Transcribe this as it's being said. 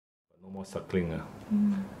more suckling.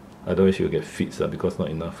 Otherwise she will get fits because not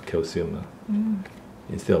enough calcium.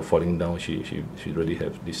 Instead of falling down, she really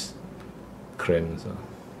have this cramps.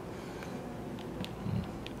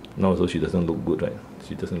 Now also she doesn't look good, right?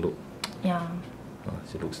 She doesn't look. Yeah.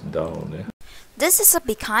 She looks down there. This is a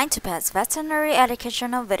Be Kind to Pets veterinary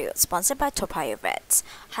educational video sponsored by Toa Payoh Vets.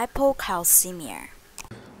 Hypocalcaemia.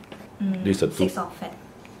 This is 6 of fat.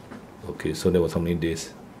 Okay, so that was how many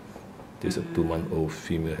days? This is a 2-month-old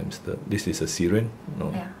female hamster. This is a Syrian?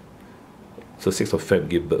 No. Yeah. So 6th of Feb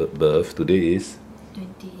give birth. Today is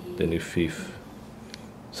 25th.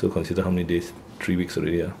 So consider how many days? 3 weeks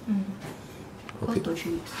already. Close Okay. to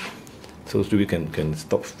 3 weeks. So 3 weeks can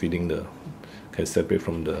stop feeding can separate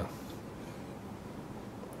from the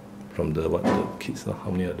what the kids. How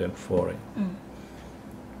many of them? 4, right?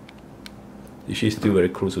 Is she still very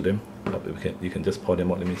close to them? You can just pour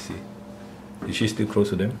them out. Let me see. Is she still close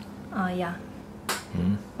to them? Yeah.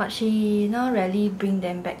 But she now rarely bring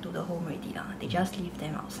them back to the home already. They just leave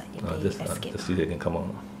them outside if they escape. Just see they can come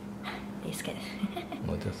out. They scared.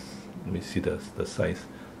 Just let me see the size.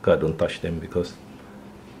 God, don't touch them because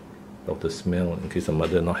of the smell. In case the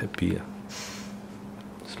mother not happy.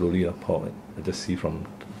 Slowly pour it. I just see from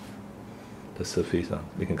the surface.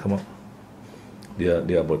 They can come out. They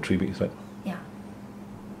are about 3 weeks, right? Yeah.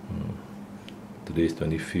 Today is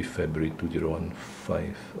 25th February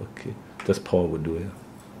 2015. Okay, just pour will do it.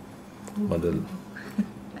 Mother.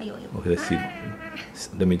 Okay, let's see.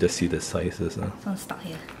 Let me just see the sizes. Some stuck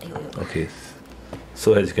here. Okay,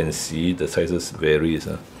 so as you can see, the sizes varies.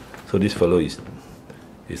 So this fellow is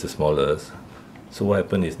the smallest. So what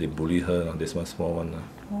happened is they bully her. There's one small one.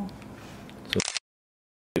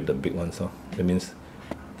 So the big ones. That means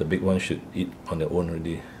the big one should eat on their own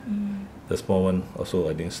already. The small one also,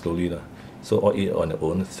 I think, slowly. So all eat on their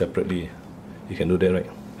own separately. You can do that, right?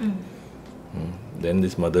 Then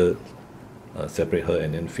this mother separate her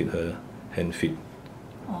and then feed her hand feed.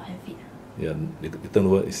 Oh, hand feed. Yeah, they turn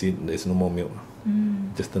over. You see, there's no more milk.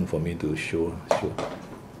 Just turn for me to show.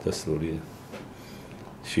 Just slowly.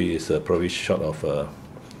 She is probably short of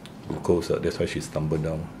glucose. That's why she stumbled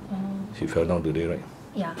down. She fell down today, right?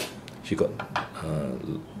 Yeah. She got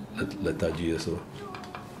lethargy also.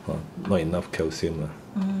 Not enough calcium.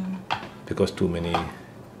 Because too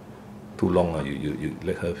long. You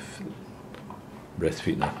let her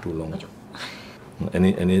breastfeed too long.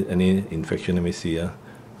 Any infection? Let me see.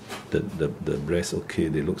 The breast okay.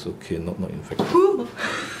 They looks okay. Not infected.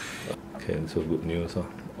 Okay, so good news.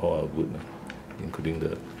 All are good, including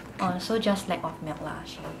the. So just lack of milk lah.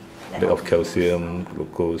 Lack of calcium,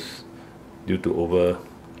 glucose, due to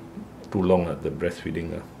too long the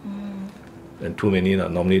breastfeeding. And too many.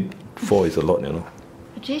 Normally 4 is a lot,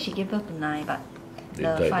 Actually, she gave birth to 9, but they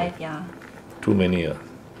the died, 5, yeah. Too many.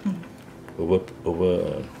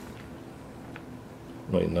 Over.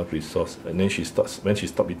 Not enough resource. And then when she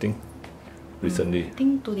stopped eating recently. I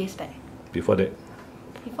think 2 days back. Before that.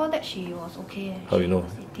 Before that, she was okay. How you know?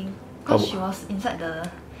 Because she was inside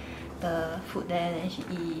the food there, and she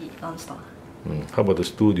eat non-stop. How about the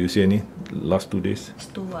stool? Do you see any last 2 days?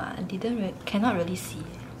 Stool, I cannot really see.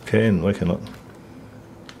 Can, why cannot?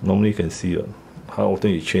 Normally you can see. How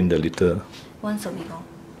often you change the litter? Once a week.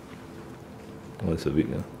 Once a week.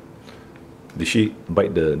 Did she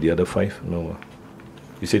bite the other 5? No.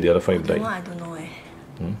 You said the other 5 died. I don't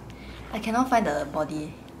know. I cannot find the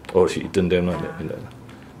body. Oh, she eaten them.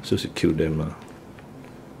 So she killed them.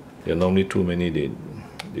 Yeah, normally too many,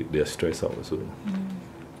 they are stressed out also.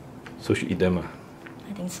 So she eat them.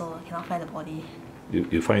 I think so. I cannot find the body.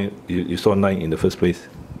 You saw 9 in the first place?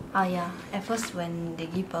 Yeah. At first when they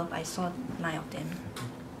give birth, I saw 9 of them.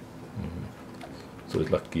 So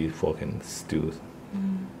it's lucky 4 can still.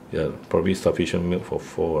 Yeah, probably sufficient milk for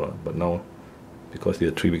 4, but now because they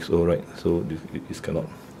are 3 weeks old, right? So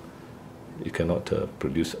it cannot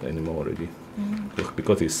produce anymore already.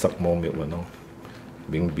 Because it suck more milk now,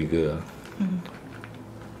 being bigger.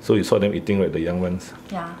 So you saw them eating, right, the young ones?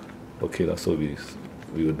 Yeah. Okay, so we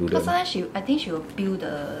will do that. Because sometimes I think she will peel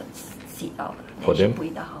the seed out. For them? Put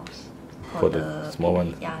in the house. For the small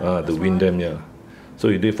one? Yeah. To win them, yeah. So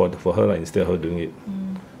you do it for her instead of her doing it.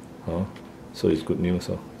 So it's good news.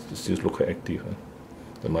 She still look quite active.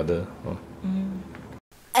 The mother.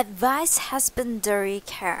 Advise husbandry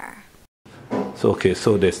care. So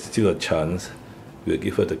there's still a chance we'll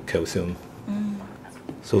give her the calcium.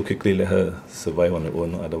 So quickly let her survive on her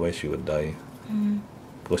own, otherwise she will die.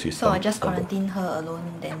 So I just quarantine her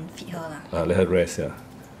alone, then feed her. Let her rest, yeah.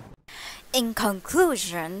 In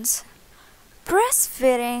conclusions,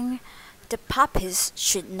 breastfeeding the puppies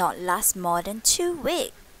should not last more than 2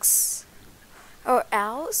 weeks, or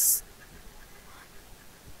else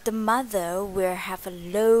the mother will have a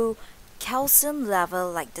low calcium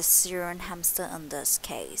level like the Syrian hamster in this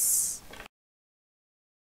case.